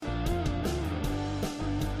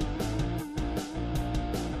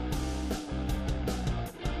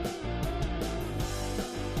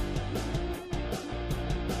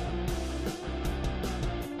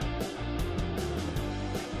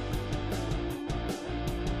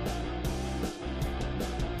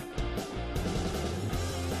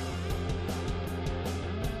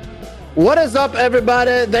What is up,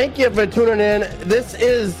 everybody? Thank you for tuning in. This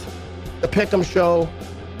is the Pick'em Show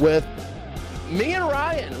with me and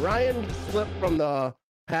Ryan. Ryan Schlipp from the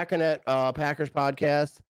Packernet Packers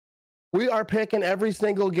podcast. We are picking every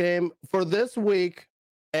single game for this week,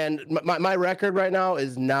 and my record right now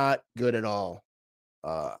is not good at all.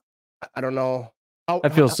 I don't know. I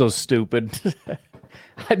feel so stupid.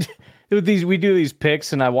 We do these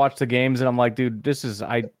picks, and I watch the games, and I'm like, dude, this is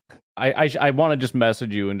I want to just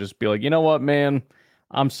message you and just be like, you know what, man,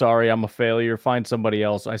 I'm sorry, I'm a failure. Find somebody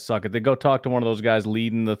else. I suck at it. Go talk to one of those guys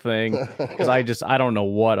leading the thing, because I don't know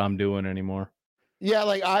what I'm doing anymore. Yeah,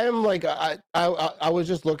 like I am like I was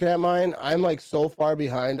just looking at mine. I'm like so far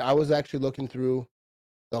behind. I was actually looking through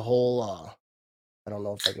the whole. I don't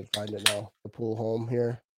know if I can find it now. The pool home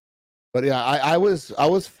here, but yeah, I was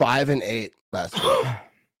 5-8 last week.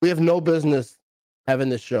 We have no business having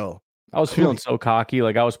this show. I was feeling so cocky.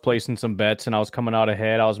 Like I was placing some bets and I was coming out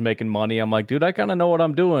ahead. I was making money. I'm like, dude, I kind of know what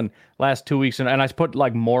I'm doing last 2 weeks. And I put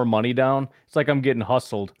like more money down. It's like I'm getting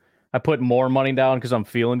hustled. I put more money down because I'm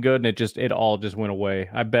feeling good. And it all just went away.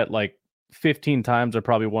 I bet like 15 times. I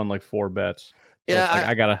probably won like 4 bets. So yeah.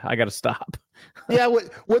 Like, I gotta stop. Yeah.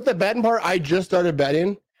 With the betting part, I just started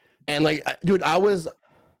betting. And like, dude,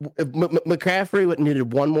 McCaffrey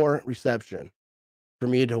needed one more reception for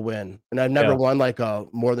me to win, and I've never won like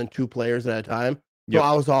more than 2 players at a time. So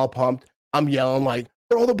I was all pumped. I'm yelling like,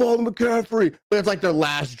 throw the ball to McCaffrey, but it's like their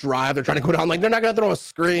last drive. They're trying to go down. Like they're not gonna throw a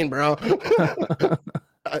screen, bro. But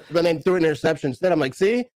then threw an interception instead. I'm like,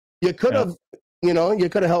 see, you could have, you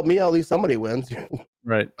could have helped me. At least somebody wins,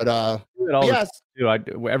 right? But yes.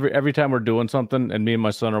 Every time we're doing something, and me and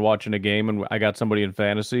my son are watching a game, and I got somebody in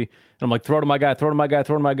fantasy, and I'm like, throw to my guy,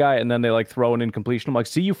 and then they like throw an incompletion. I'm like,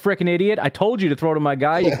 see, you freaking idiot! I told you to throw to my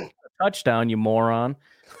guy. You got a touchdown, you moron.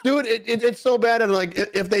 Dude, it's so bad. And like,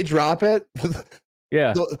 if they drop it,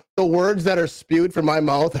 yeah, the words that are spewed from my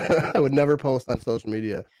mouth, I would never post on social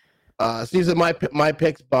media. Season my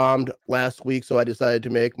picks bombed last week, so I decided to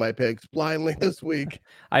make my picks blindly this week.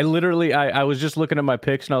 I was just looking at my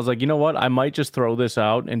picks and I was like, you know what? I might just throw this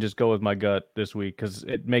out and just go with my gut this week because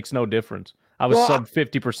it makes no difference. I was sub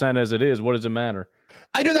 50% as it is. What does it matter?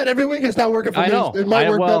 I do that every week. It's not working for me. I know. It might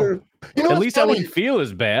work better. At least I wouldn't feel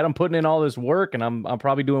as bad. I'm putting in all this work and I'm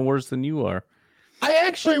probably doing worse than you are.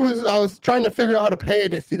 I was trying to figure out how to pay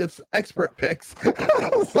to see this expert picks.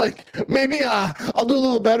 I was like, maybe I'll do a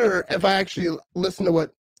little better if I actually listen to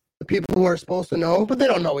what the people who are supposed to know, but they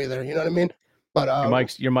don't know either. You know what I mean?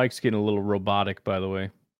 But your mic's getting a little robotic, by the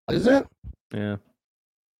way. Is it? Yeah.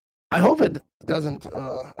 I hope it doesn't.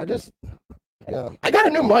 I got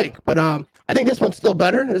a new mic, but I think this one's still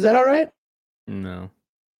better. Is that all right? No.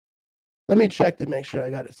 Let me check to make sure I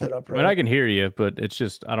got it set up right. I mean, I can hear you, but it's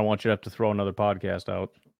just I don't want you to have to throw another podcast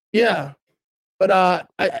out. Yeah, but I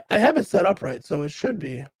have it set up right, so it should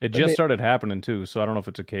be. It just started happening too, so I don't know if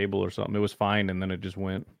it's a cable or something. It was fine, and then it just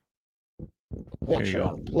went. There you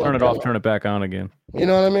go. Turn it off, turn it back on again. You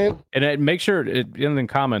know what I mean? And make sure in the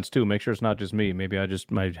comments too. Make sure it's not just me. Maybe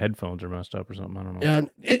my headphones are messed up or something. I don't know. Yeah,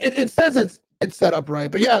 it says it's set up right,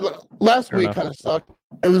 but yeah, last week kind of sucked.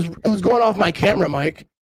 It was going off my camera mic.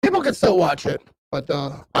 People could still watch it, but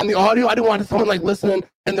on the audio, I didn't want someone like listening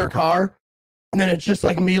in their car, and then it's just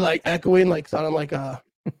like me like echoing, like sounding like I'm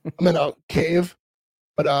in a cave.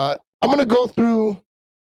 But I'm gonna go through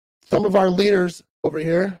some of our leaders over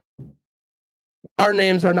here. Our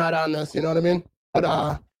names are not on this, you know what I mean?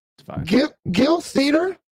 But it's fine. Gil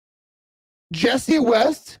Cedar, Jesse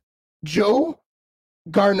West, Joe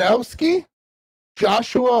Garnowski,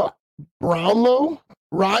 Joshua Brownlow,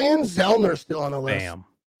 Ryan Zellner still on the list. Bam.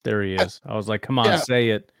 There he is. I was like, come on, say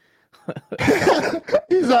it.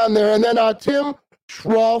 He's on there. And then Tim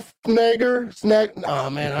Schroffnager. Oh,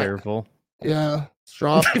 man. Careful. Yeah.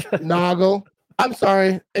 Schroffnagel. I'm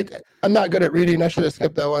sorry. I'm not good at reading. I should have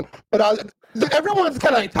skipped that one. But everyone's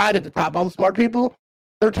kind of like tied at the top. All the smart people,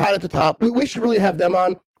 they're tied at the top. We should really have them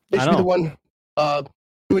on. They should be the one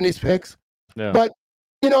doing these picks. Yeah. But,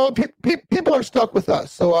 people are stuck with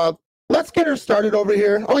us. So let's get her started over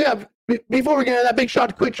here. Oh, yeah. Before we get into that, big shout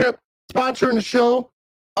to Quick Trip sponsoring the show.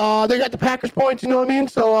 They got the Packers points, you know what I mean?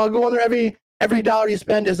 So go on there. Every dollar you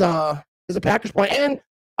spend is a Packers point. And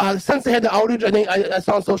since they had the outage, I think I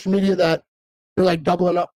saw on social media that they're like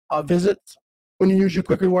doubling up visits when you use your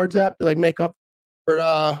Quick Rewards app to like make up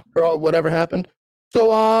for whatever happened.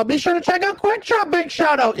 So be sure to check out Quick Trip. Big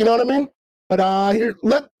shout out, you know what I mean? But here,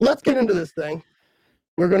 let's get into this thing.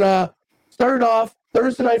 We're gonna start it off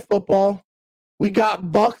Thursday Night Football. We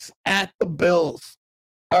got Bucks at the Bills.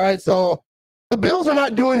 All right, so the Bills are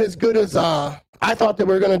not doing as good as I thought they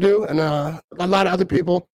were going to do, and a lot of other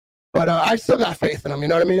people. But I still got faith in them. You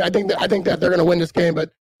know what I mean? I think that they're going to win this game.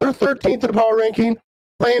 But they're 13th in the power ranking,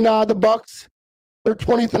 playing the Bucks. They're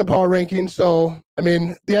 20th in the power ranking. So I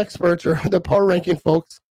mean, the experts or the power ranking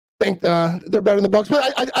folks think they're better than the Bucks.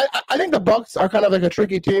 But I think the Bucks are kind of like a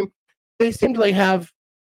tricky team. They seem to like have,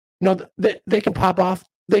 they can pop off.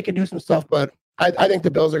 They can do some stuff. But I think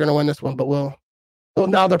the Bills are going to win this one. But well,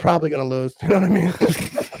 now they're probably going to lose. You know what I mean?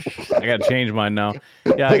 I got to change mine now.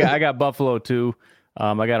 Yeah, I got Buffalo too.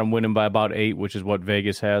 I got them winning by about 8, which is what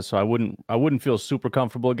Vegas has. So I wouldn't feel super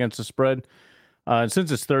comfortable against the spread. And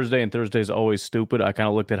since it's Thursday and Thursday is always stupid, I kind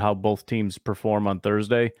of looked at how both teams perform on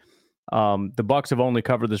Thursday. The Bucks have only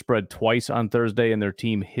covered the spread twice on Thursday in their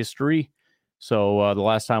team history. So the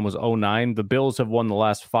last time was 2009. The Bills have won the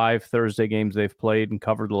last 5 Thursday games they've played and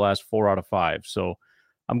covered the last 4 out of 5. So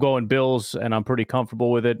I'm going Bills, and I'm pretty comfortable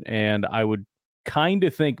with it. And I would kind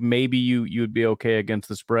of think maybe you'd be okay against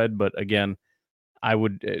the spread, but again, I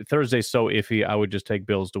would Thursday's so iffy. I would just take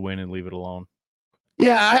Bills to win and leave it alone.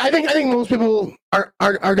 Yeah, I think most people are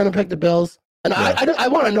going to pick the Bills, and yeah. I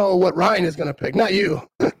want to know what Ryan is going to pick, not you.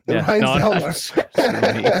 Yeah,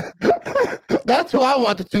 That's who I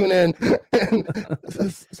want to tune in.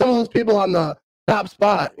 Some of those people on the top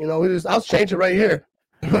spot, I'll change it right here.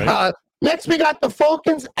 Right. Next, we got the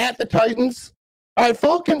Falcons at the Titans. All right,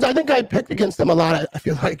 Falcons. I think I picked against them a lot. I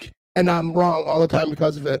feel like, and I'm wrong all the time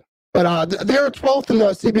because of it. But they're 12th in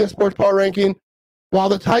the CBS Sports Power Ranking, while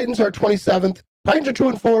the Titans are 27th. Titans are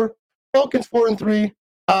 2-4. Falcons 4-3.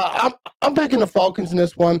 I'm picking the Falcons in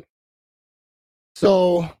this one.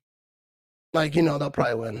 So, they'll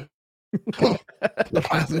probably win. They'll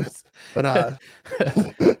probably lose. But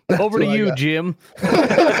over to you, Jim.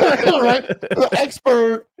 All right,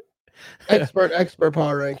 expert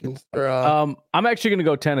power rankings. I'm actually going to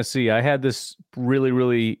go Tennessee. I had this really,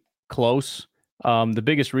 really close. The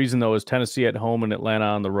biggest reason, though, is Tennessee at home and Atlanta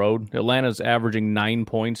on the road. Atlanta's averaging 9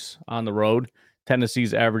 points on the road.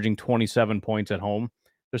 Tennessee's averaging 27 points at home.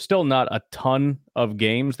 There's still not a ton of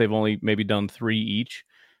games. They've only maybe done 3 each.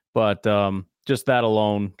 But just that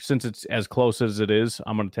alone, since it's as close as it is,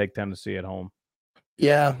 I'm going to take Tennessee at home.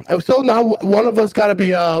 Yeah. So now one of us got to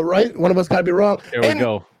be right. One of us got to be wrong. There we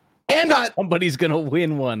go. And somebody's going to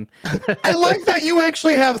win one. I like that you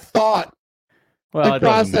actually have thought. Well, the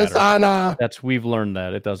process on we've learned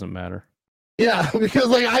that it doesn't matter. Yeah,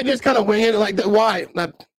 because I just kind of wing it why?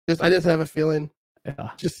 I just have a feeling.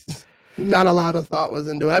 Yeah. Just not a lot of thought was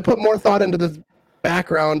into it. I put more thought into this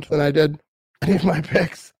background than I did any of my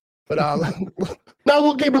picks. But now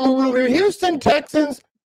we'll keep it moving over here. Houston Texans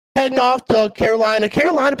heading off to Carolina.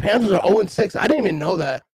 Carolina Panthers are 0-6. I didn't even know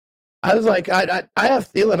that. I was like, I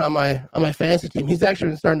have Thielen on my fantasy team. He's actually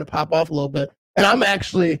been starting to pop off a little bit, and I'm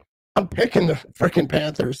picking the freaking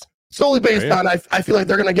Panthers solely based on I feel like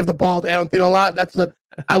they're going to give the ball to Adam Thielen a lot. That's what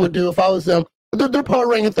I would do if I was them. But they're power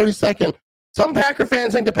ranking 32nd. Some Packer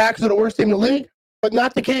fans think the Packers are the worst team in the league, but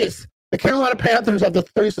not the case. The Carolina Panthers have the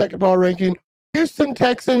 32nd power ranking. Houston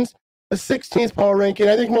Texans, the 16th power ranking.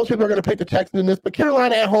 I think most people are going to pick the Texans in this, but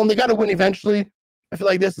Carolina at home, they got to win eventually. I feel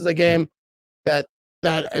like this is a game that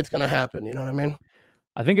it's going to happen. You know what I mean?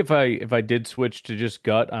 I think if I did switch to just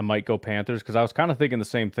gut, I might go Panthers because I was kind of thinking the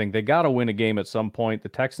same thing. They got to win a game at some point. The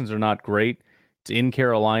Texans are not great. It's in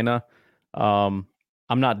Carolina.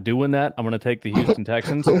 I'm not doing that. I'm going to take the Houston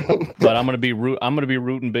Texans, but I'm going to be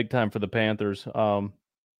rooting big time for the Panthers.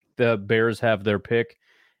 The Bears have their pick,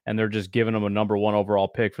 and they're just giving them a number 1 overall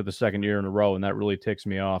pick for the second year in a row, and that really ticks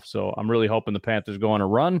me off. So I'm really hoping the Panthers go on a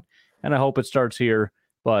run, and I hope it starts here.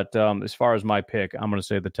 But as far as my pick, I'm going to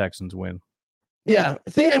say the Texans win. Yeah.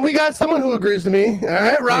 See, and we got someone who agrees with me. All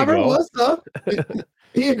right, Robert, what's up?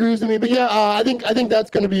 He agrees with me. But yeah, I think that's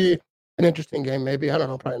going to be an interesting game. Maybe, I don't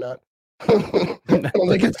know, probably not. If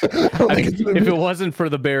it wasn't for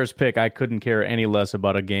the Bears pick, I couldn't care any less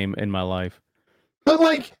about a game in my life. But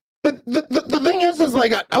the thing is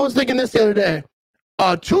I was thinking this the other day.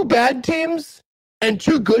 2 bad teams and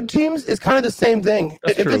 2 good teams is kind of the same thing.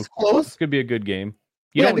 That's if true. It's close, it could be a good game.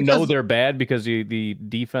 You don't know they're bad because the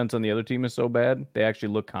defense on the other team is so bad. They actually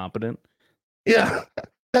look competent. Yeah,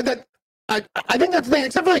 I think that's the thing.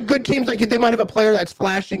 Except for good teams, they might have a player that's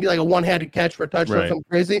flashing, like a one-handed catch for a touchdown, or something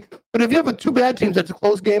crazy. But if you have 2 bad teams, that's a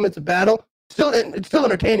close game. It's a battle. It's still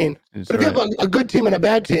entertaining. But if you have a good team and a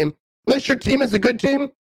bad team, unless your team is a good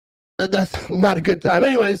team, that's not a good time.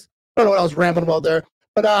 Anyways, I don't know what I was rambling about there.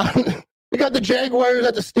 But we got the Jaguars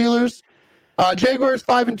at the Steelers. Jaguars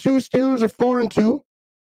 5-2. Steelers are 4-2.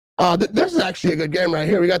 This is actually a good game right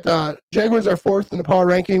here. We got the Jaguars are 4th in the power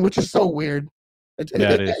ranking, which is so weird.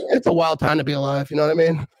 It's a wild time to be alive. You know what I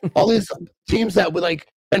mean? All these teams that would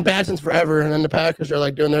been bad since forever, and then the Packers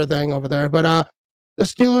are doing their thing over there. But The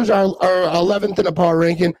Steelers are 11th in the power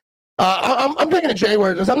ranking. I'm taking the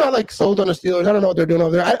Jaguars because I'm not like sold on the Steelers. I don't know what they're doing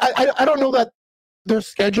over there. I don't know that their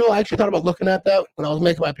schedule. I actually thought about looking at that when I was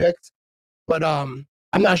making my picks, but I'm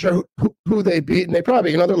not sure who they beat, and they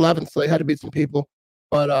probably they're 11th, so they had to beat some people.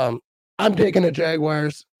 But I'm taking the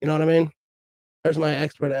Jaguars. You know what I mean? There's my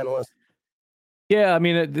expert analyst. Yeah, I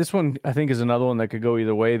mean, this one I think is another one that could go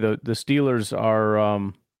either way. The Steelers are,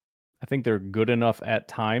 I think they're good enough at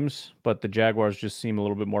times, but the Jaguars just seem a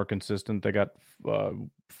little bit more consistent. They got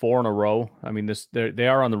 4 in a row. I mean, they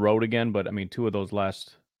are on the road again, but I mean, two of their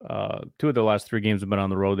last 3 games have been on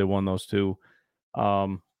the road. They won those 2.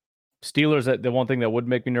 Steelers, the one thing that would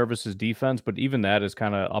make me nervous is defense, but even that is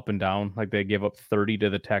kind of up and down. Like they gave up 30 to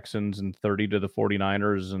the Texans and 30 to the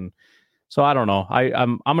 49ers, and so I don't know.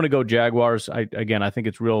 I'm going to go Jaguars. I think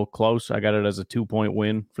it's real close. I got it as a 2-point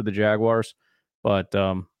win for the Jaguars, but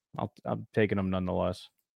I'm taking them nonetheless.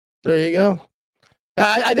 There you go.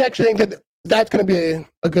 I actually think that's going to be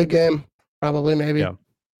a good game. Probably, maybe. Yeah.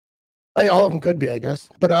 All of them could be, I guess.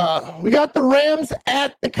 But we got the Rams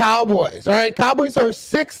at the Cowboys. All right, Cowboys are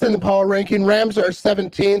 6th in the power ranking. Rams are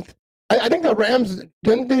 17th. I think the Rams,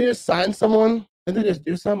 didn't they just sign someone? Didn't they just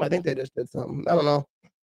do something? I think they just did something. I don't know.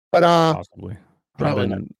 But possibly. Probably I've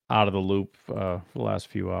been out of the loop for the last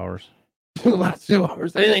few hours. The last 2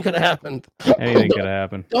 hours. Anything could have happened. Anything could have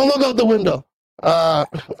happened. Don't look out the window. All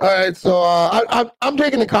right, so I'm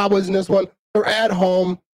taking the Cowboys in this one. They're at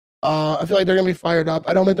home. I feel like they're going to be fired up.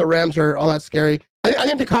 I don't think the Rams are all that scary. I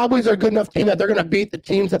think the Cowboys are a good enough team that they're going to beat the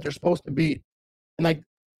teams that they're supposed to beat. And like,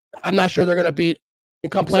 I'm not sure they're going to beat the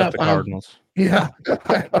Cardinals. Yeah.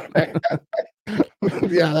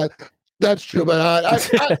 Yeah, that's true. But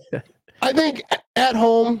I think at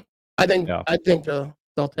home, I think they'll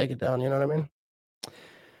take it down. You know what I mean?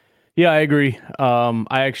 Yeah, I agree.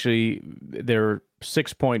 They're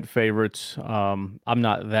 6-point favorites. I'm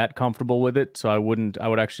not that comfortable with it, so I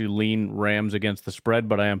would actually lean Rams against the spread,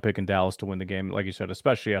 but I am picking Dallas to win the game. Like you said,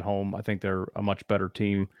 especially at home. I think they're a much better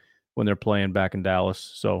team when they're playing back in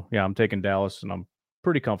Dallas. So yeah, I'm taking Dallas and I'm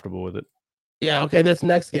pretty comfortable with it. Yeah, okay, this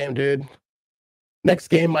next game, dude. Next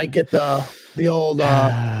game might get the old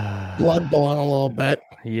blood going a little bit.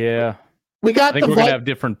 Yeah. I think we're going to have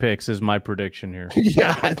different picks is my prediction here.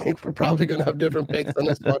 Yeah, I think we're probably going to have different picks on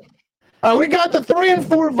this one. We got the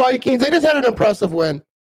 3-4 Vikings. They just had an impressive win.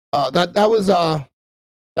 That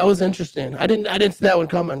was interesting. I didn't see that one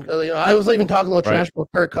coming. I was even talking a little trash about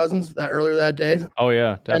Kirk Cousins earlier that day. Oh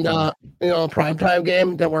yeah, definitely. And primetime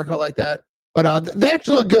game didn't work out like that. But they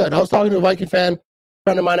actually look good. I was talking to a Viking friend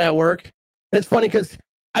of mine at work. And it's funny because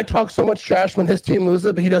I talk so much trash when his team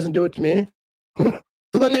loses, but he doesn't do it to me.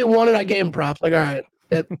 So then they won, and I gave him props. Like, all right,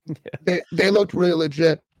 they looked really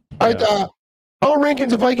legit. All right, power rankings,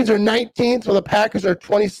 the Vikings are 19th, so the Packers are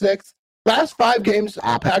 26th. Last 5 games,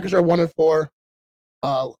 Packers are 1-4.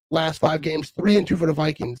 Last 5 games, 3-2 for the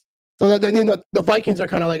Vikings. So the Vikings are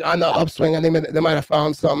kind of like on the upswing. I think they might have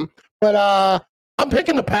found some. But I'm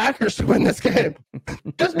picking the Packers to win this game,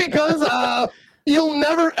 just because you'll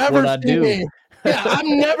never ever see me. Yeah,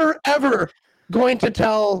 I'm never ever going to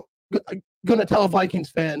tell a Vikings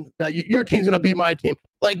fan that your team's going to beat my team.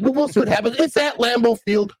 Like, we'll see what happens. It's at Lambeau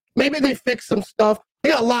Field. Maybe they fix some stuff. They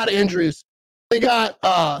got a lot of injuries. They got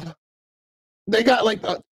like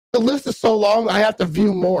the list is so long. I have to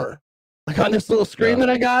view more. Like on this little screen that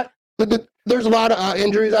I got, there's a lot of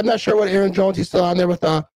injuries. I'm not sure what Aaron Jones, he's still on there with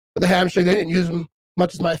the hamstring. They didn't use him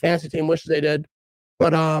much as my fantasy team wishes they did.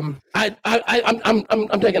 But I'm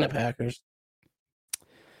taking the Packers.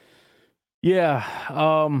 Yeah,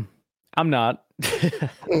 I'm not.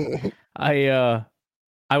 I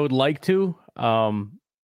would like to,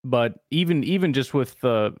 but even just with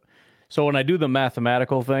so when I do the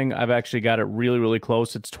mathematical thing, I've actually got it really, really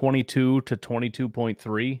close. It's 22 to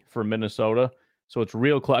 22.3 for Minnesota. So it's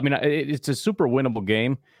real close. I mean, it's a super winnable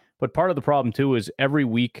game, but part of the problem too is every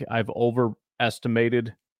week I've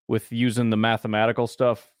overestimated with using the mathematical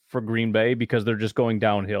stuff for Green Bay because they're just going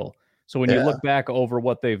downhill. So when you look back over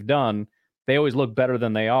what they've done, they always look better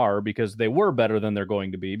than they are because they were better than they're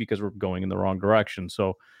going to be because we're going in the wrong direction.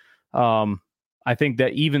 So I think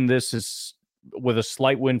that even this is with a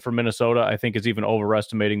slight win for Minnesota, I think is even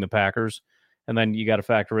overestimating the Packers. And then you got to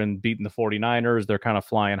factor in beating the 49ers. They're kind of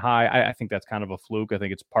flying high. I think that's kind of a fluke. I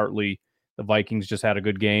think it's partly the Vikings just had a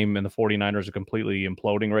good game and the 49ers are completely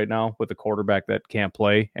imploding right now with a quarterback that can't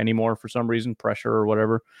play anymore for some reason, pressure or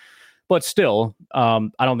whatever. But still, I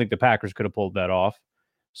don't think the Packers could have pulled that off.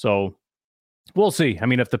 So we'll see. I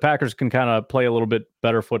mean, if the Packers can kind of play a little bit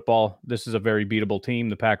better football, this is a very beatable team.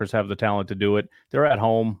 The Packers have the talent to do it. They're at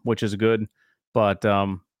home, which is good. But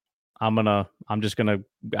I'm I'm just gonna.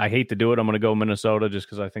 I hate to do it. I'm gonna go Minnesota just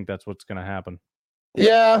because I think that's what's gonna happen.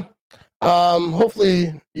 Yeah.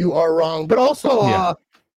 Hopefully you are wrong, but also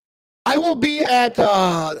I will be at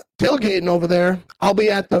tailgating over there. I'll be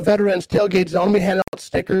at the Veterans Tailgate Zone. We hand out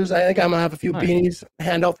stickers. I think I'm gonna have a few beanies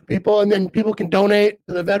hand out for people, and then people can donate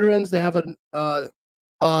to the veterans. They have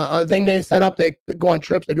a thing they set up. They go on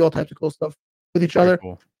trips. They do all types of cool stuff with each other.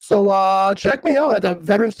 Cool. So check me out at the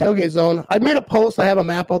Veterans Tailgate Zone. I made a post. I have a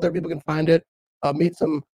map out there. People can find it. Meet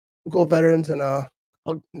some cool veterans and a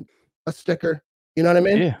sticker. You know what I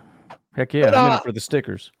mean? Yeah. Heck yeah. I'm in it for the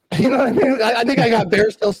stickers. You know what I mean? I think I got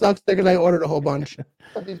Bear Still Sucks stickers. I ordered a whole bunch.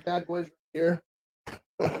 Got these bad boys here.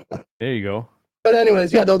 There you go. But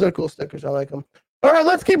anyways, yeah, those are cool stickers. I like them. All right,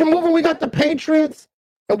 let's keep it moving. We got the Patriots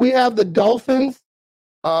and we have the Dolphins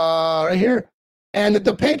right here. And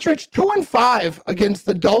the Patriots 2-5 against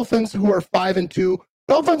the Dolphins, who are 5-2.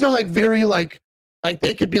 Dolphins are very like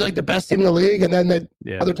they could be like the best team in the league, and then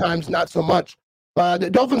other times not so much. The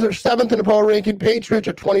Dolphins are 7th in the power ranking. Patriots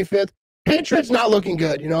are 25th. Patriots not looking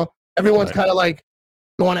good. Everyone's kind of like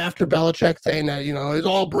going after Belichick, saying that it's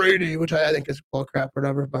all Brady, which I think is bullcrap or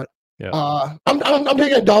whatever. But I'm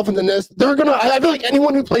taking the Dolphins in this. They're gonna. I feel like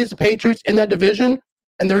anyone who plays the Patriots in that division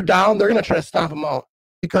and they're down, they're gonna try to stomp them out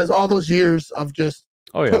because all those years of just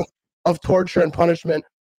of torture and punishment.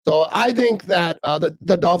 So I think that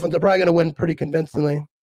the Dolphins are probably gonna win pretty convincingly.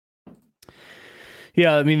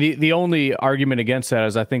 Yeah, I mean, the only argument against that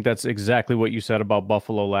is I think that's exactly what you said about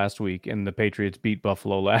Buffalo last week, and the Patriots beat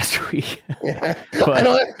Buffalo last week. Yeah.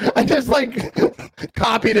 I just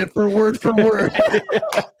copied it for word.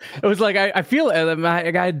 It was like, I feel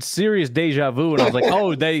I had serious deja vu, and I was like,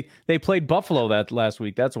 oh, they played Buffalo that last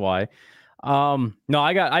week. That's why. No,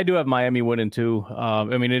 I do have Miami winning too. I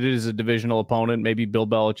mean, it is a divisional opponent. Maybe Bill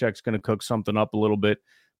Belichick's going to cook something up a little bit,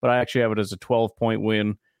 but I actually have it as a 12-point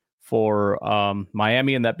win for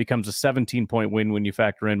Miami, and that becomes a 17-point win when you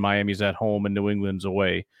factor in Miami's at home and New England's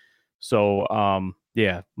away. So,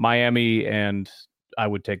 Miami, and I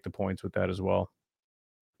would take the points with that as well.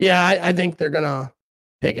 Yeah, I think they're gonna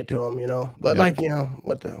take it to them, But what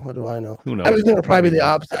do I know? Who knows? I was gonna probably be the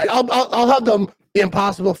opposite. I'll have the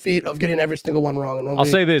impossible feat of getting every single one wrong. I'll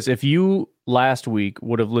say this: if you last week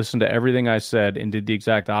would have listened to everything I said and did the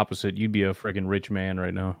exact opposite, you'd be a friggin' rich man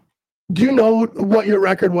right now. Do you know what your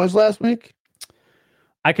record was last week?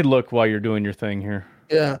 I could look while you're doing your thing here.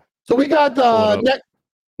 Yeah. So we got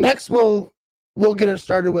next. We'll get it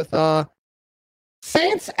started with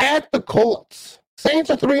Saints at the Colts. Saints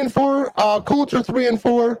are 3-4. Colts are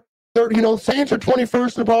 3-4. Saints are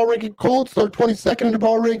 21st in the power ranking. Colts are 22nd in the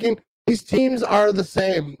power ranking. These teams are the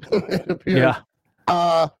same. It appears.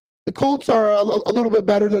 Yeah. The Colts are a little bit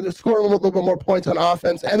better. They're scoring a little bit more points on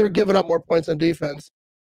offense, and they're giving up more points on defense.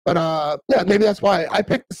 But maybe that's why I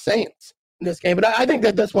picked the Saints in this game. But I think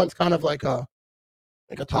that this one's kind of like a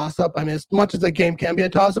toss-up. I mean, as much as the game can be a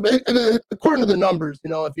toss-up, according to the numbers,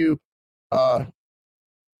 if you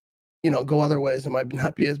go other ways, it might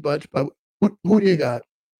not be as much. But who do you got?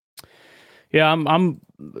 Yeah, I'm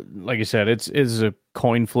like I said, it's a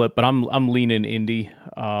coin flip, but I'm leaning Indy.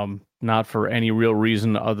 Not for any real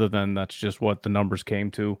reason other than that's just what the numbers came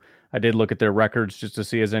to. I did look at their records just to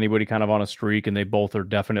see is anybody kind of on a streak, and they both are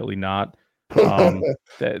definitely not.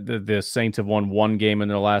 The Saints have won one game in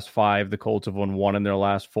their last 5. The Colts have won 1 in their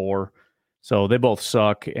last 4. So they both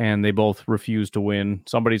suck, and they both refuse to win.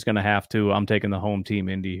 Somebody's going to have to. I'm taking the home team,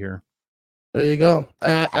 Indy, here. There you go.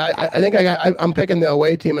 I think I'm picking the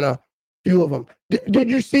away team in a few of them. Did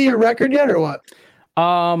you see your record yet, or what?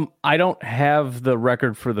 I don't have the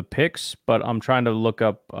record for the picks, but I'm trying to look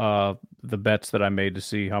up the bets that I made to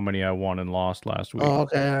see how many I won and lost last week. Oh,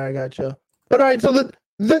 okay, I got you. But all right, so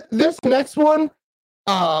this next one,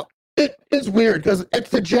 it is weird because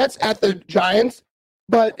it's the Jets at the Giants,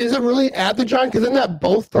 but is it really at the Giants? Because isn't that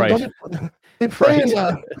both? Right. They play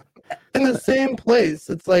in the same place.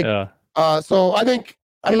 It's like, so I think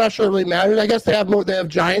I'm not sure it really matters. I guess they have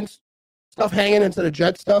Giants stuff hanging instead of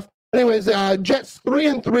Jets stuff. Anyways, Jets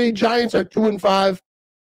 3-3, Giants are 2-5.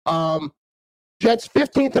 Jets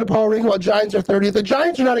 15th in the power ranking, while Giants are 30th. The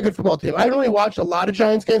Giants are not a good football team. I don't really watch a lot of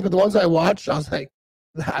Giants games, but the ones I watched, I was like,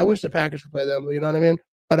 I wish the Packers could play them. You know what I mean?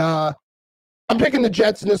 But I'm picking the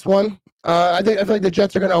Jets in this one. I feel like the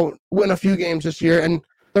Jets are going to win a few games this year, and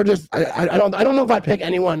they're just. I don't know if I pick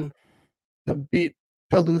anyone to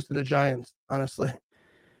lose to the Giants. Honestly.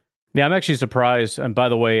 Yeah, I'm actually surprised. And by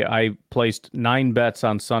the way, I placed 9 bets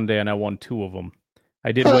on Sunday, and I won 2 of them.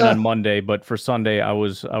 I did win on Monday, but for Sunday, I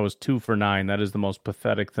was 2 for 9. That is the most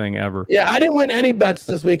pathetic thing ever. Yeah, I didn't win any bets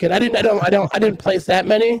this weekend. I didn't place that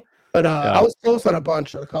many, but I was close on a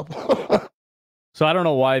couple. So I don't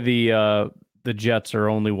know why the Jets are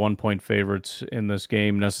only 1 point favorites in this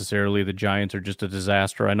game necessarily. The Giants are just a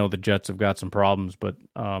disaster. I know the Jets have got some problems, but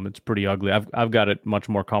it's pretty ugly. I've got it much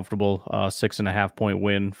more comfortable. 6.5 point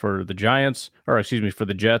win for the Giants, or excuse me, for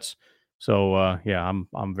the Jets. So yeah,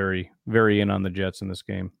 I'm very very in on the Jets in this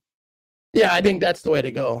game. Yeah, I think that's the way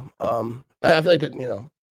to go. I feel like that,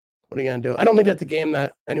 what are you gonna do? I don't think that's a game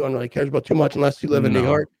that anyone really cares about too much unless you live in New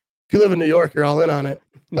York. If you live in New York, you're all in on it.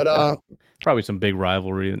 But probably some big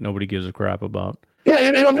rivalry that nobody gives a crap about. Yeah,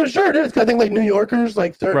 and I'm sure it is. 'Cause I think like New Yorkers,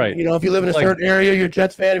 like certain, right. If you live in a certain area, you're a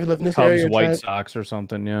Jets fan. If you live in this Cubs, area, you're White Jets. Sox or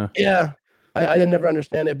something. Yeah. Yeah, I didn't never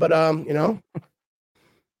understand it, but here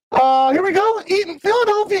we go.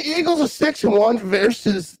 Philadelphia Eagles are 6-1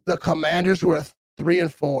 versus the Commanders, who are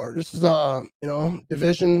 3-4. This is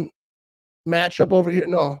division matchup over here.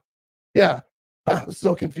 No, yeah. I was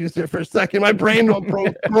so confused there for a second. My brain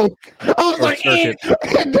broke. I was like, all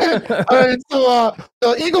right, so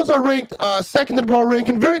the Eagles are ranked second in the ball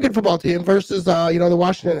ranking. Very good football team versus the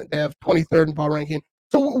Washington. They have 23rd in ball ranking.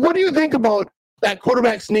 So what do you think about that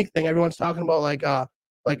quarterback sneak thing? Everyone's talking about like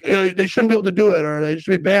they shouldn't be able to do it or they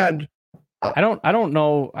should be banned. I don't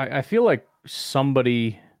know. I feel like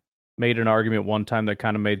somebody made an argument one time that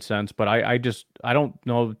kind of made sense, but I don't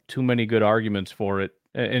know too many good arguments for it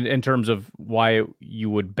in terms of why you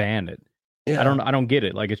would ban it. Yeah. I don't get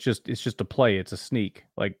it. Like it's just a play. It's a sneak.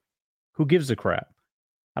 Like who gives a crap?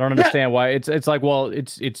 I don't understand why it's like, well,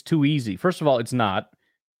 it's too easy. First of all, it's not,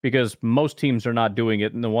 because most teams are not doing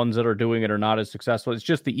it, and the ones that are doing it are not as successful. It's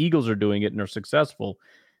just the Eagles are doing it and are successful.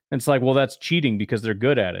 And it's like, well, that's cheating because they're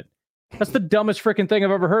good at it. That's the dumbest freaking thing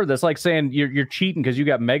I've ever heard. That's like saying you're cheating because you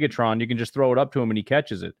got Megatron. You can just throw it up to him and he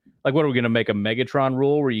catches it. Like, what are we going to make a Megatron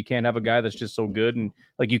rule where you can't have a guy that's just so good and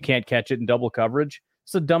like you can't catch it in double coverage?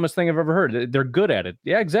 It's the dumbest thing I've ever heard. They're good at it.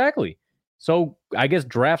 Yeah, exactly. So I guess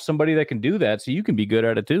draft somebody that can do that so you can be good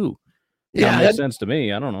at it too. Yeah, that makes sense to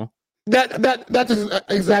me. I don't know. That's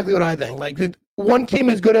exactly what I think. Like one team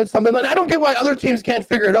is good at something. Like I don't get why other teams can't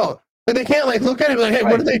figure it out. Like they can't like look at it and be like, hey,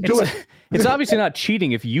 what are they doing? It's obviously not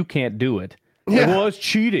cheating if you can't do it. Yeah. Like, well, it's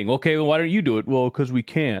cheating. Okay, well, why don't you do it? Well, because we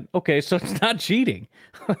can't. Okay, so it's not cheating.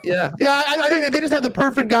 Yeah. I think they just have the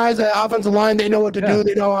perfect guys at offensive line. They know what to do.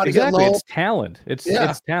 They know how to get low. It's talent. It's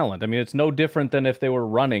talent. I mean, it's no different than if they were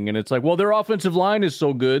running and it's like, well, their offensive line is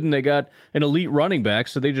so good and they got an elite running back,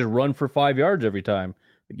 so they just run for 5 yards every time.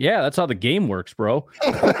 Yeah, that's how the game works, bro.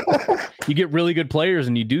 You get really good players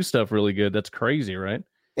and you do stuff really good. That's crazy, right?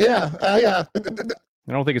 Yeah. I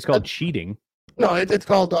don't think it's called cheating. No, it's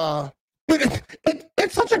called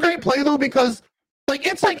it's such a great play though, because like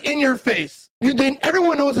it's like in your face.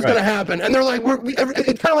 Everyone knows it's gonna happen, and they're like,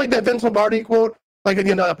 it's kind of like that Vince Lombardi quote, like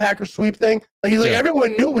a Packers sweep thing. Like he's like,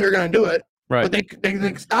 everyone knew we were gonna do it, right? But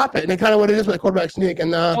they stop it, and they kind of what it is with a quarterback sneak.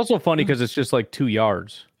 And it's also funny because it's just like 2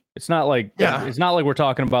 yards. It's not like it's not like we're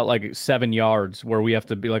talking about like 7 yards where we have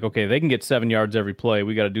to be like, okay, they can get 7 yards every play.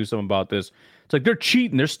 We got to do something about this. It's like they're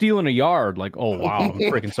cheating. They're stealing a yard. Like, oh wow, I'm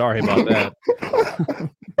freaking sorry about that.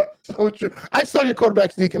 So true. I saw your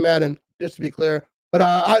quarterback sneak him at, and just to be clear, but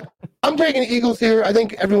I'm taking the Eagles here. I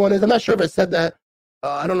think everyone is. I'm not sure if I said that.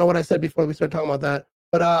 I don't know what I said before we started talking about that,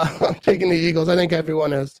 but I'm taking the Eagles. I think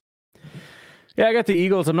everyone is. Yeah, I got the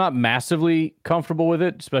Eagles. I'm not massively comfortable with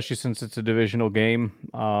it, especially since it's a divisional game.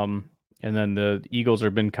 And then the Eagles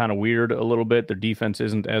have been kind of weird a little bit. Their defense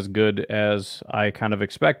isn't as good as I kind of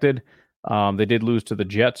expected. They did lose to the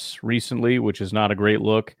Jets recently, which is not a great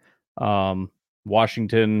look.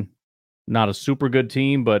 Washington, not a super good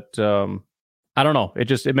team, but I don't know.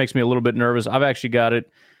 It makes me a little bit nervous. I've actually got it.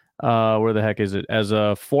 Where the heck is it? As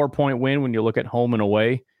a 4-point win when you look at home and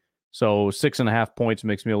away. So 6.5 points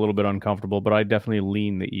makes me a little bit uncomfortable, but I definitely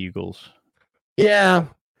lean the Eagles. Yeah,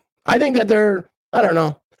 I think that I don't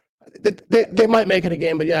know. They might make it a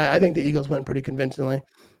game, but yeah, I think the Eagles win pretty convincingly.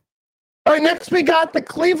 All right, next we got the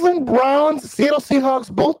Cleveland Browns, Seattle Seahawks.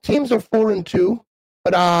 Both teams are 4-2,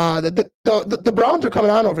 but the Browns are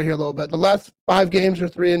coming on over here a little bit. The last 5 games are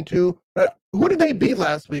 3-2. Who did they beat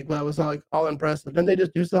last week? That was like all impressive. Didn't they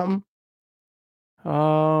just do something?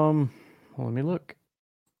 Well, let me look.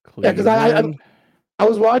 Cleveland. Yeah, because I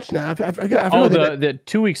was watching that. I forgot the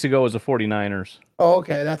 2 weeks ago was the 49ers. Oh,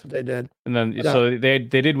 okay, that's what they did. And then so they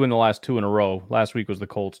did win the last 2 in a row. Last week was the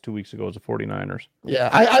Colts. 2 weeks ago was the 49ers. Yeah,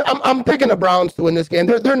 I'm picking the Browns to win this game.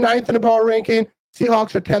 They're 9th in the power ranking.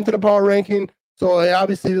 Seahawks are 10th in the power ranking. So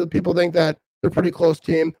obviously people think that they're a pretty close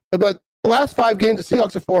team. But the last 5 games, the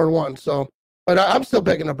Seahawks are 4-1. So, but I'm still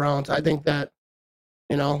picking the Browns. I think that,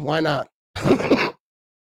 why not?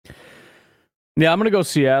 Yeah, I'm going to go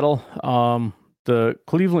Seattle. The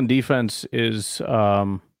Cleveland defense is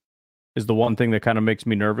the one thing that kind of makes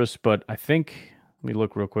me nervous, but I think Let me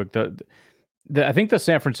look real quick. I think the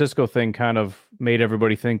San Francisco thing kind of made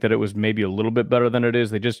everybody think that it was maybe a little bit better than it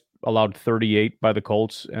is. They just allowed 38 by the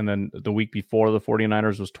Colts, and then the week before the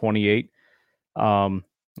 49ers was 28. And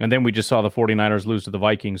then we just saw the 49ers lose to the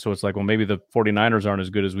Vikings, so it's like, well, maybe the 49ers aren't as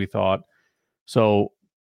good as we thought. So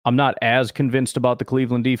I'm not as convinced about the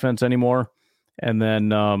Cleveland defense anymore. And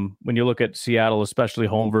then when you look at Seattle, especially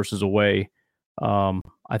home versus away,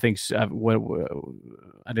 I think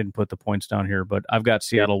I didn't put the points down here, but I've got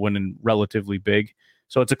Seattle winning relatively big.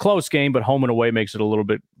 So it's a close game, but home and away makes it a little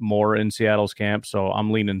bit more in Seattle's camp. So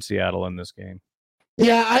I'm leaning Seattle in this game.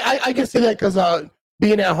 Yeah, I can see that because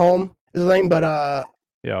being at home is lame, but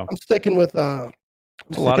yeah, I'm sticking with. A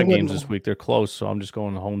lot of games this week. They're close, so I'm just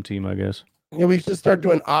going the home team, I guess. Yeah, we should start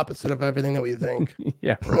doing opposite of everything that we think.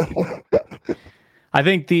 Yeah, right. I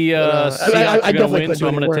think the Seahawks are going to win, so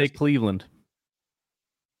I'm going to take Cleveland.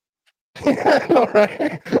 All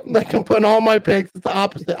right. Like I'm putting all my picks. It's the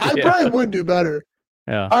opposite. I probably would do better.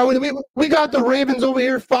 Yeah. All right, we got the Ravens over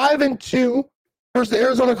here, 5-2 versus the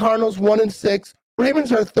Arizona Cardinals, 1-6.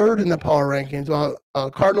 Ravens are third in the power rankings,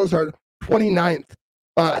 while Cardinals are 29th.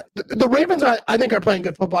 The Ravens, I think, are playing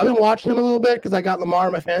good football. I've been watching them a little bit because I got Lamar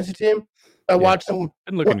on my fantasy team. I watched them.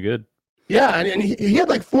 Been looking good. Yeah, and he had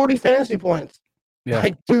like 40 fantasy points. Yeah.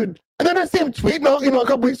 Like, dude. And then I see him tweeting, a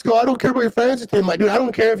couple weeks ago, I don't care about your fantasy team. Like, dude, I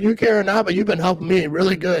don't care if you care or not, but you've been helping me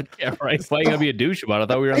really good. Yeah, right. Why are you going to be a douche about it? I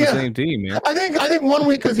thought we were on the same team, man. I think 1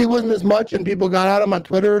 week because he wasn't as much and people got at him on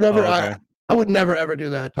Twitter or whatever. Oh, okay. I would never, ever do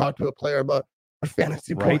that. Talk to a player about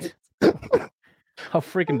fantasy points. How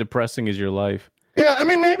freaking depressing is your life? Yeah, I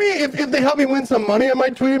mean, maybe if they help me win some money, I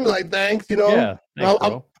might tweet him like, thanks, Yeah,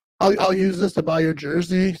 thanks, I'll use this to buy your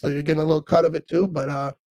jersey, so you're getting a little cut of it too.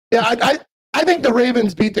 But yeah, I think the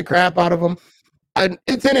Ravens beat the crap out of them.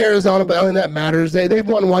 It's in Arizona, but I don't think that matters. They've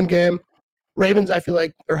won one game. Ravens, I feel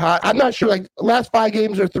like they're hot. I'm not sure. Like the last 5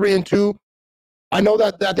 games are 3-2. I know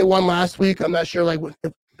that they won last week. I'm not sure like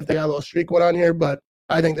if they got a little streak one on here, but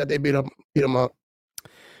I think that they beat them up.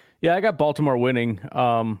 Yeah, I got Baltimore winning.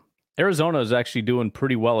 Arizona is actually doing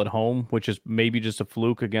pretty well at home, which is maybe just a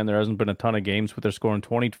fluke. Again, there hasn't been a ton of games, but they're scoring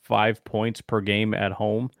 25 points per game at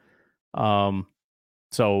home.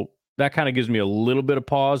 So that kind of gives me a little bit of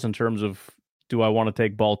pause in terms of, do I want to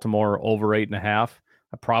take Baltimore over 8.5?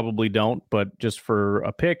 I probably don't, but just for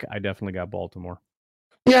a pick, I definitely got Baltimore.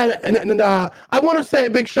 Yeah, and I want to say a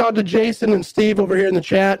big shout out to Jason and Steve over here in the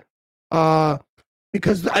chat,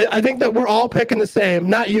 because I think that we're all picking the same.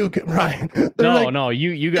 Not you, Ryan. No,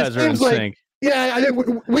 you guys are in sync. Yeah, I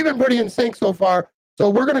think we've been pretty in sync so far. So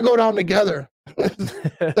we're gonna go down together.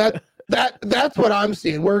 That's what I'm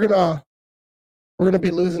seeing. We're gonna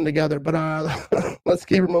be losing together. But let's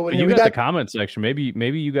keep it moving. You got the comment section.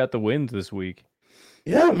 Maybe you got the wins this week.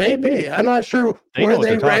 Yeah, maybe. I'm not sure they where know what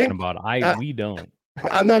they they're rank. talking about. We don't.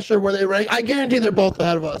 I'm not sure where they rank. I guarantee they're both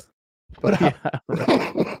ahead of us. But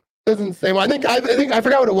it's insane. I think I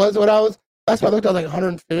forgot what it was. Last time I looked, I was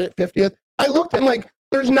like 150th. I looked and like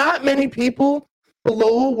there's not many people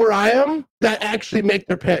below where I am that actually make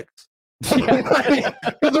their picks. I mean,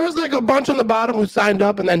 there was like a bunch on the bottom who signed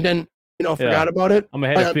up and then didn't, forgot about it. I'm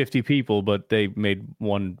ahead of 50 people, but they made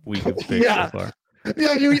 1 week of picks so far.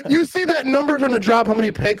 Yeah, you see that number going to drop, how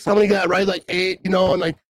many picks, how many got right, like 8, and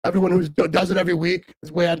like everyone who does it every week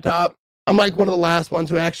is way on top. I'm like one of the last ones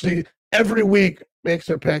who actually every week makes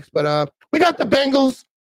their picks. But we got the Bengals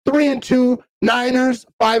 3-2, Niners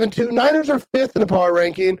 5-2. Niners are 5th in the power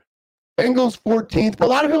ranking. Bengals 14th. But a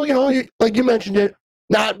lot of people, like you mentioned it,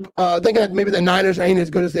 not thinking that maybe the Niners ain't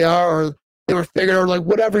as good as they are, or they were figured, or like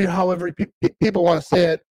whatever, however people want to say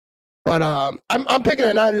it. But I'm picking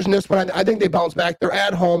the Niners in this one. I think they bounce back. They're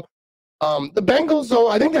at home. The Bengals, though,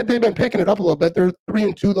 I think that they've been picking it up a little bit. They're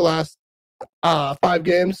 3-2 the last 5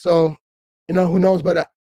 games. So, who knows? But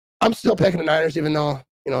I'm still picking the Niners, even though,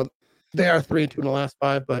 they are 3-2 in the last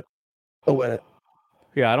 5, but they'll win it.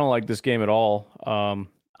 Yeah, I don't like this game at all.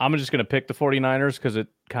 I'm just going to pick the 49ers because it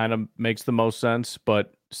kind of makes the most sense.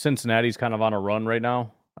 But Cincinnati's kind of on a run right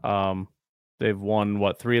now. They've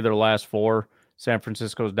won, 3 of their last 4. San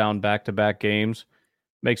Francisco's down back-to-back games.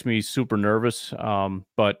 Makes me super nervous.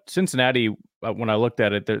 But Cincinnati, when I looked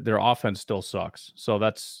at it, their offense still sucks. So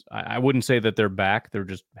I wouldn't say that they're back. They're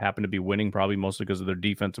just happen to be winning, probably mostly because of their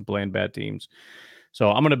defense and playing bad teams. So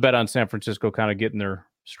I'm going to bet on San Francisco kind of getting their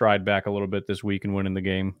stride back a little bit this week and winning the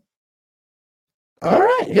game. All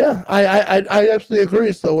right. Yeah, I absolutely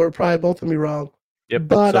agree. So we're probably both going to be wrong. Yep.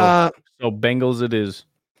 But so Bengals it is.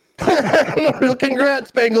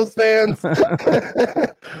 Congrats, Bengals fans.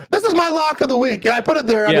 This is my lock of the week. I put it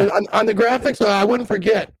there on the graphic so I wouldn't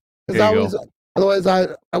forget. Otherwise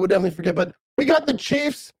I would definitely forget. But we got the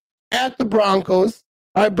Chiefs at the Broncos.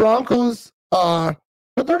 All right, Broncos, they're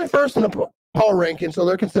 31st in the power ranking, so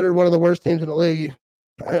they're considered one of the worst teams in the league.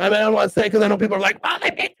 I mean, I don't want to say because I know people are like, "Oh,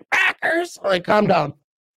 they beat the Packers." All right, calm down.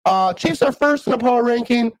 Chiefs are first in the power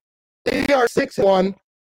ranking. They are 6-1,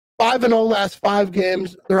 5-0 last 5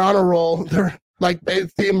 games. They're on a roll. They're like they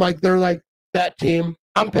seem like they're like that team.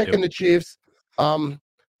 I'm picking the Chiefs. I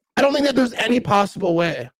don't think that there's any possible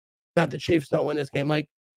way that the Chiefs don't win this game. Like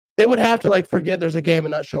they would have to like forget there's a game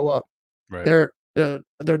and not show up. Right. They're.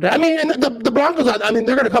 I mean, and the Broncos. I mean,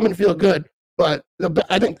 they're going to come and feel good, but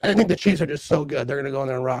I think the Chiefs are just so good. They're going to go in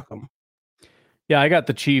there and rock them. Yeah, I got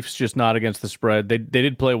the Chiefs, just not against the spread. They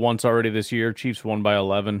did play once already this year. Chiefs won by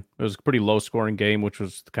 11. It was a pretty low scoring game, which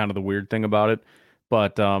was kind of the weird thing about it.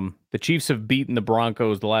 But the Chiefs have beaten the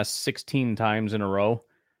Broncos the last 16 times in a row.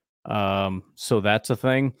 So that's a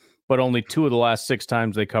thing. But only 2 of the last 6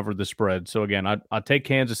 times they covered the spread. So again, I'd take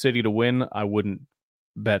Kansas City to win. I wouldn't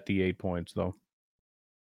bet the 8 points though.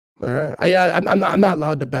 All right. I'm not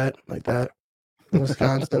allowed to bet like that. In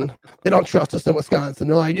Wisconsin, they don't trust us in Wisconsin.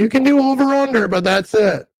 They're like, you can do over under, but that's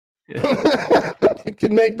it. Yeah. You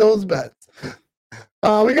can make those bets.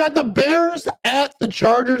 We got the Bears at the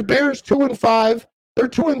Chargers. Bears 2-5. They're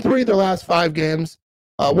 2-3 their last 5 games.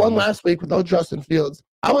 One last week without Justin Fields.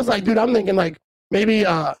 I was like, dude, I'm thinking like maybe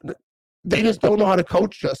they just don't know how to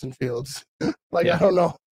coach Justin Fields. I don't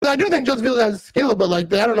know. But I do think Justin Fields has skill, but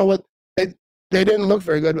like I don't know what they didn't look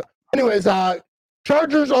very good. But anyways,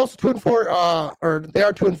 Chargers also 2-4, or they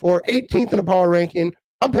are 2-4, 18th in the power ranking.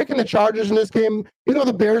 I'm picking the Chargers in this game. You know,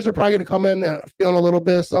 the Bears are probably going to come in feeling a little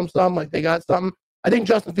bit some, like they got something. I think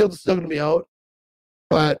Justin Fields is still going to be out,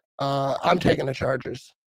 but I'm taking the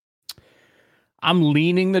Chargers. I'm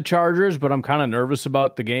leaning the Chargers, but I'm kind of nervous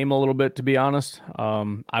about the game a little bit, to be honest.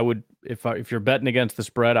 I would, if you're betting against the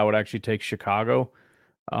spread, I would actually take Chicago.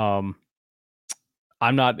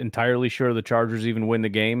 I'm not entirely sure the Chargers even win the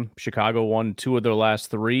game. Chicago won 2 of their last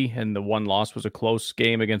 3, and the one loss was a close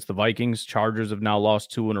game against the Vikings. Chargers have now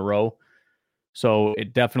lost 2 in a row. So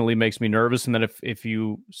it definitely makes me nervous. And then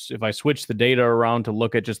if I switch the data around to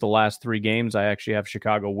look at just the last 3 games, I actually have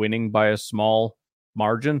Chicago winning by a small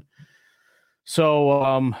margin.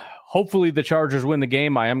 So hopefully the Chargers win the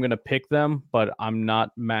game. I am going to pick them, but I'm not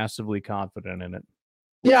massively confident in it.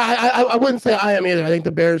 Yeah, I wouldn't say I am either. I think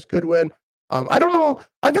the Bears could win. I don't know.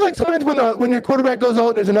 I feel like sometimes when your quarterback goes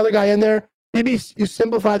out, there's another guy in there. Maybe you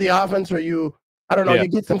simplify the offense, or you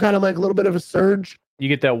get some kind of like a little bit of a surge. You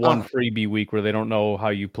get that one freebie week where they don't know how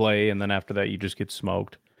you play, and then after that, you just get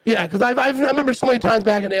smoked. Yeah, because I remember so many times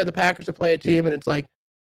back in the day, the Packers to play a team, and it's like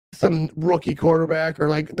some rookie quarterback, or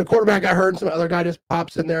like the quarterback I heard, some other guy just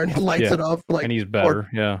pops in there and he lights it up. Like, and he's better.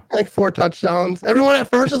 Like 4 touchdowns. Everyone at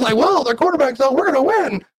first is like, "Well, their quarterback's out. We're gonna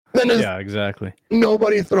win." Then exactly.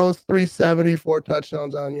 Nobody throws 370, 4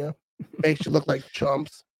 touchdowns on you. Makes you look like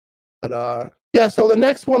chumps. But so the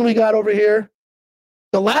next one we got over here,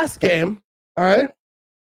 the last game, all right,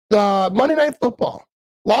 the Monday Night Football.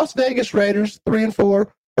 Las Vegas Raiders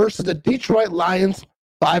 3-4 versus the Detroit Lions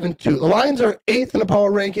 5-2. The Lions are 8th in the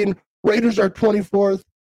power ranking. Raiders are 24th.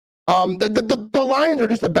 The Lions are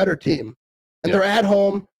just a better team, and they're at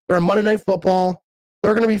home. They're on Monday Night Football.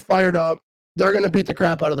 They're going to be fired up. They're going to beat the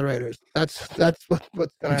crap out of the Raiders. That's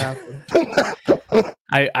what's going to happen.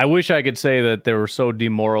 I wish I could say that they were so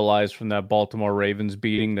demoralized from that Baltimore Ravens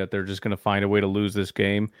beating that they're just going to find a way to lose this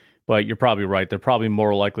game. But you're probably right. They're probably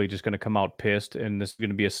more likely just going to come out pissed, and this is going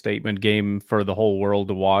to be a statement game for the whole world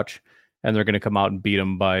to watch. And they're going to come out and beat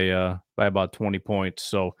them by about 20 points.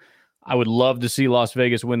 So I would love to see Las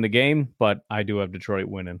Vegas win the game, but I do have Detroit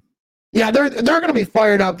winning. Yeah, they're going to be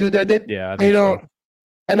fired up, dude. I think so.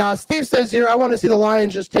 And Steve says here, I want to see the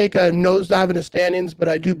Lions just take a nosedive in the standings, but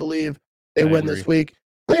I do believe they win this week.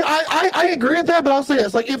 I agree with that, but I'll say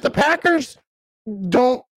this. Like, if the Packers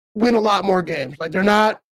don't win a lot more games, like they're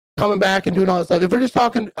not coming back and doing all that stuff, if we're just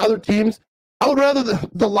talking other teams, I would rather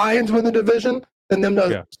the Lions win the division than them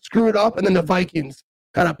to screw it up and then the Vikings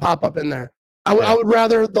kind of pop up in there. I would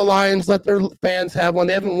rather the Lions let their fans have one.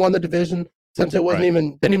 They haven't won the division since it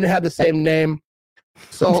wasn't didn't even have the same name.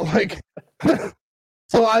 So, like...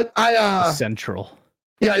 So I Central.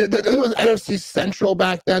 Yeah, it was NFC Central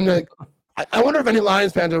back then. Like, I wonder if any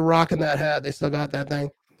Lions fans are rocking that hat. They still got that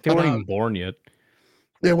thing. They weren't even born yet.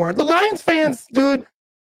 They weren't. The Lions fans, dude,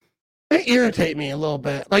 they irritate me a little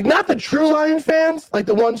bit. Like, not the true Lions fans, like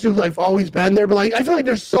the ones who've like always been there, but like I feel like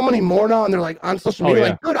there's so many more now, and they're like on social media.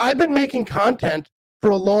 Like, dude, I've been making content for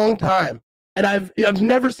a long time, and I've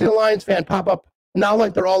never seen a Lions fan pop up now.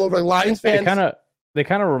 Like they're all over. Like, Lions fans. They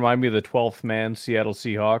kind of remind me of the 12th man Seattle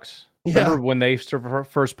Seahawks. Remember when they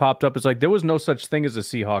first popped up? It's like there was no such thing as a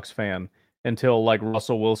Seahawks fan. until like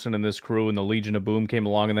Russell Wilson and this crew and the Legion of Boom came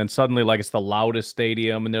along, and then suddenly like it's the loudest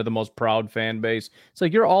stadium and they're the most proud fan base. It's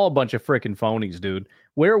like you're all a bunch of freaking phonies, dude.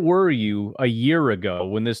 Where were you a year ago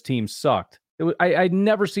when this team sucked? I'd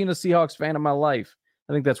never seen a Seahawks fan in my life.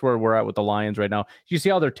 I think that's where we're at with the Lions right now. You see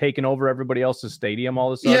how they're taking over everybody else's stadium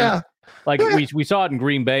all of a sudden? Yeah. Like we saw it in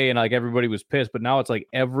Green Bay and like everybody was pissed, but now it's like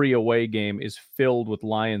every away game is filled with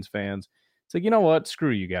Lions fans. It's like, you know what? Screw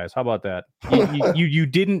you guys. How about that? You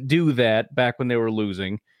didn't do that back when they were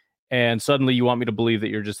losing, and suddenly you want me to believe that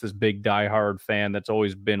you're just this big diehard fan that's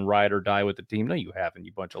always been ride or die with the team. No, you haven't,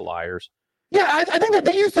 you bunch of liars. Yeah, I think that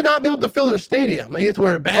they used to not be able to fill their stadium. They used to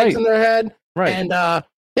wear bags in their head. Right. And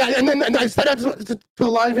and then I said that to a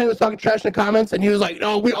Lion fan who was talking trash in the comments, and he was like,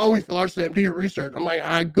 "No, we always fill our stadium. Do your research." I'm like,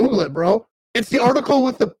 I Google it, bro. It's the article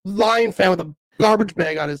with the Lion fan with a garbage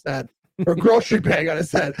bag on his head or grocery bag on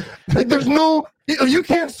his head. Like, there's no, you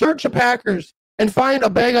can't search a Packers and find a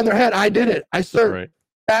bag on their head. I did it. I searched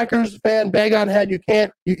Packers fan bag on head. You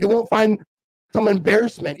can't. You won't find some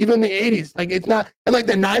embarrassment. Even in the 80s, like it's not. And like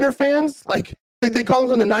the Niner fans, like they call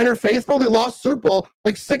them the Niner faithful. They lost Super Bowl.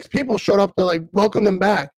 Like 6 people showed up to like welcome them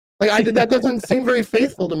back. Like I did. That doesn't seem very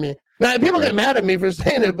faithful to me. Now people get mad at me for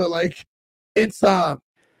saying it, but like it's I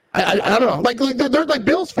don't know. Like they're like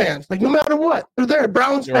Bills fans. Like no matter what, they're there.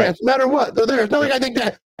 Browns fans, no matter what, they're there. It's not like I think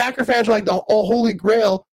that Packer fans are like the holy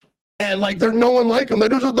grail, and like there's no one like them. Like,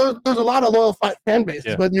 there's a lot of loyal fan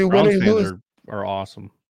bases, but you win or you lose. Are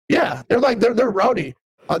awesome. Yeah, they're rowdy.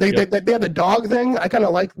 They have the dog thing. I kind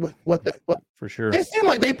of like what for sure. They seem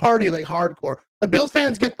like they party like hardcore. The Bills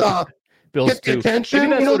fans get the Bills get the attention.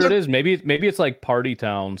 Maybe that's what it is. Maybe it's like party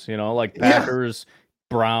towns. You know, like Packers. Yeah.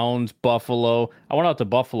 Browns, Buffalo. I went out to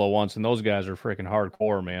Buffalo once, and those guys are freaking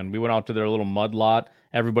hardcore, man. We went out to their little mud lot.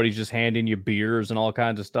 Everybody's just handing you beers and all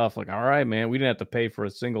kinds of stuff. Like, all right, man, we didn't have to pay for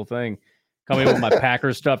a single thing. Coming with my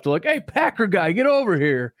Packers stuff to like, hey, Packer guy, get over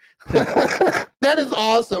here. That is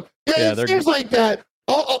awesome. Yeah, it seems like that.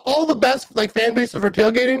 All the best like fan bases for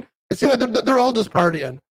tailgating. It seems like they're all just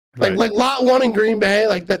partying. Like Lot 1 in Green Bay.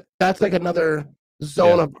 Like that's like another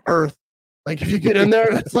zone of earth. Like if you get in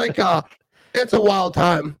there, it's like it's a wild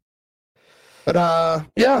time. But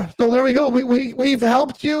so there we go. We've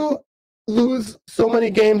helped you lose so many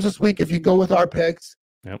games this week if you go with our picks.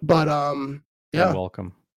 Yep. But You're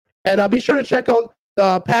welcome. And be sure to check out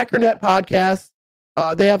the Packernet podcast.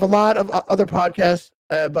 They have a lot of other podcasts,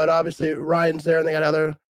 but obviously Ryan's there and they got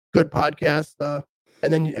other good podcasts.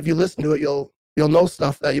 And then if you listen to it, you'll know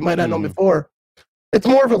stuff that you might not know before. It's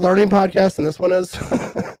more of a learning podcast than this one is.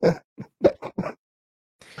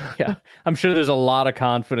 Yeah, I'm sure there's a lot of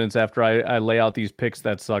confidence after I lay out these picks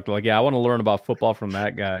that sucked. Like, I want to learn about football from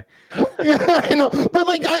that guy. Yeah, I know, but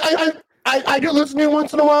like I do listen to you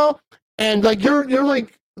once in a while, and like you're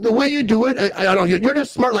like the way you do it. I don't know, you're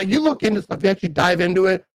just smart. Like you look into stuff, you actually dive into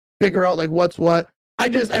it, figure out like what's what.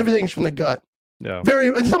 Everything's from the gut. Yeah.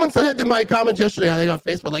 Someone said it in my comments yesterday, I think on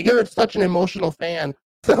Facebook. Like you're such an emotional fan.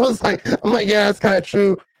 So I'm like, yeah, it's kind of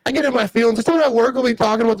true. I get in my feelings. Someone at work will be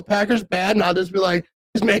talking about the Packers bad, and I'll just be like.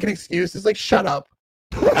 Just making excuses, like shut up.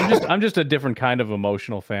 I'm just a different kind of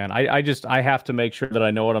emotional fan. I have to make sure that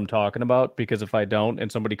I know what I'm talking about, because if I don't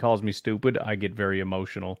and somebody calls me stupid, I get very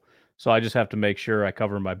emotional. So I just have to make sure I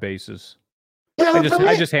cover my bases. Yeah,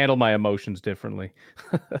 I just handle my emotions differently.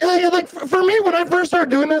 Yeah, like for me, when I first started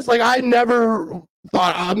doing this, like I never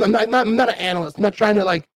thought I'm not an analyst. I'm not trying to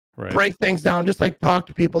like break things down, just like talk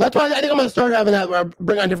to people. That's why I think I'm gonna start having that where I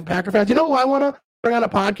bring on different Packer fans. You know who I want to bring on a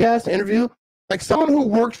podcast interview? Like someone who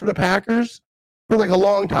works for the Packers for like a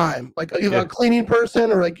long time, like either a cleaning person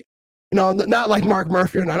or like, not like Mark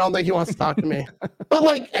Murphy, and I don't think he wants to talk to me, but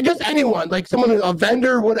like just anyone, like someone, a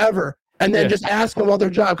vendor, whatever, and then just ask them about their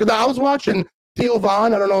job. Because I was watching Theo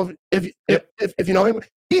Vaughn. I don't know if you know him.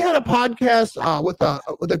 He had a podcast with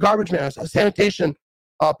a garbage man, a sanitation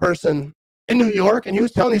person in New York, and he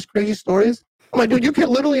was telling these crazy stories. I'm like, dude, you can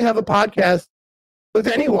literally have a podcast with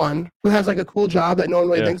anyone who has like a cool job that no one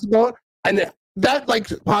really thinks about, and that like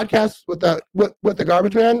podcast with the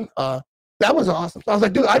garbage man, that was awesome. So I was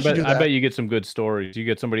like, dude, I should do that. I bet you get some good stories. You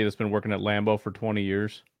get somebody that's been working at Lambeau for 20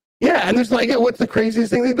 years. Yeah, and there's like, what's the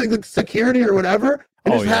craziest thing? Like the security or whatever,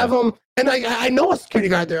 and have them. And I know a security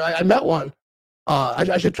guy there. I met one.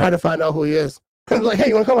 I should try to find out who he is. I was like, hey,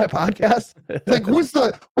 you want to come on my podcast? Like, what's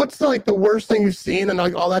the like the worst thing you've seen and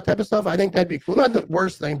like all that type of stuff? I think that'd be cool. Not the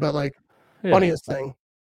worst thing, but like funniest thing.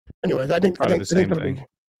 Anyways, I think the same thing.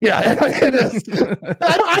 Yeah, it is.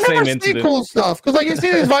 I never see cool stuff because like you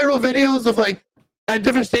see these viral videos of like at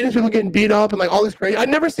different stadiums people getting beat up and like all this crazy. I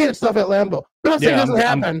never see that stuff at Lambeau. I'm not saying it doesn't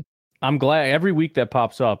happen. I'm glad every week that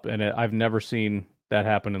pops up, and I've never seen that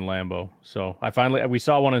happened in Lambeau. So we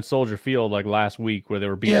saw one in Soldier Field like last week where they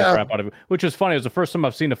were beating the crap out of it, which was funny. It was the first time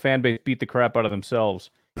I've seen a fan base beat the crap out of themselves.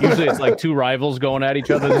 Usually it's like two rivals going at each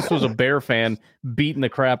other. This was a Bear fan beating the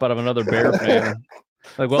crap out of another Bear fan.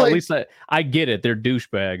 Like, well, at least I get it. They're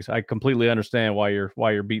douchebags. I completely understand why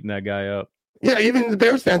you're beating that guy up. Yeah, even the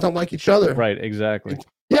Bears fans don't like each other. Right, exactly.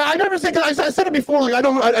 Yeah, I never think I said it before. Like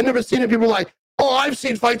I never seen it. People are like, oh, I've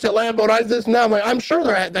seen fights at Lambeau. And I this now. I'm like, I'm sure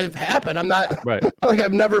they've happened. I'm not right. Like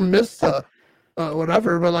I've never missed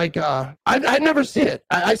whatever. But like I never see it.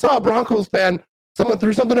 I saw a Broncos fan. Someone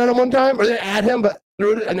threw something at him one time, or they at him, but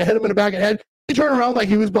threw it and they hit him in the back of the head. He turned around like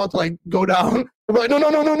he was about to like go down. We're like, no.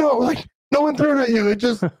 Like no one threw it at you. It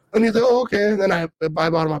just and he's like, oh okay. And then I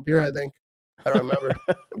bought him a beer. I think I don't remember.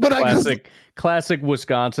 But classic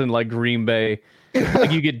Wisconsin, like Green Bay.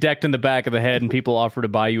 Like you get decked in the back of the head and people offer to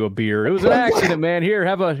buy you a beer. It was an accident, man. Here,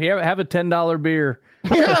 have a $10 beer.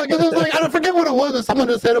 Yeah, because it was like I don't forget what it was. Someone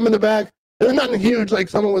just hit him in the back. It was nothing huge. Like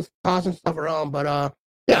someone was tossing stuff around, but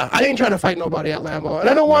yeah, I ain't trying to fight nobody at Lambeau, and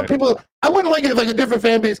I don't want people. I wouldn't like it if like a different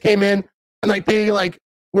fan base came in and like they like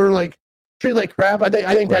were like treated like crap. I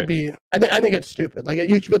think that'd be. I think it's stupid. Like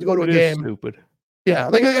you should go to a game. Stupid. Yeah,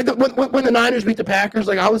 like when the Niners beat the Packers,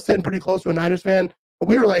 like I was sitting pretty close to a Niners fan.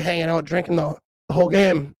 We were like hanging out, drinking the whole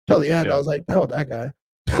game till the end. Yeah. I was like, hell, that guy.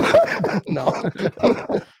 No.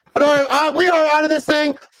 But all right, we are out of this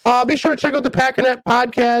thing. Be sure to check out the Packernet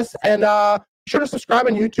podcast and be sure to subscribe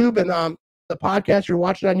on YouTube and the podcast you're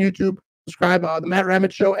watching on YouTube. Subscribe the Matt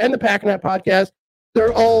Ramage Show and the Packernet podcast.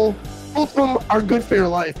 They're both of them are good for your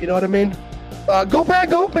life. You know what I mean? Go Pack,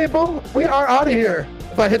 go people. We are out of here.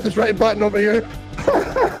 If I hit this right button over here.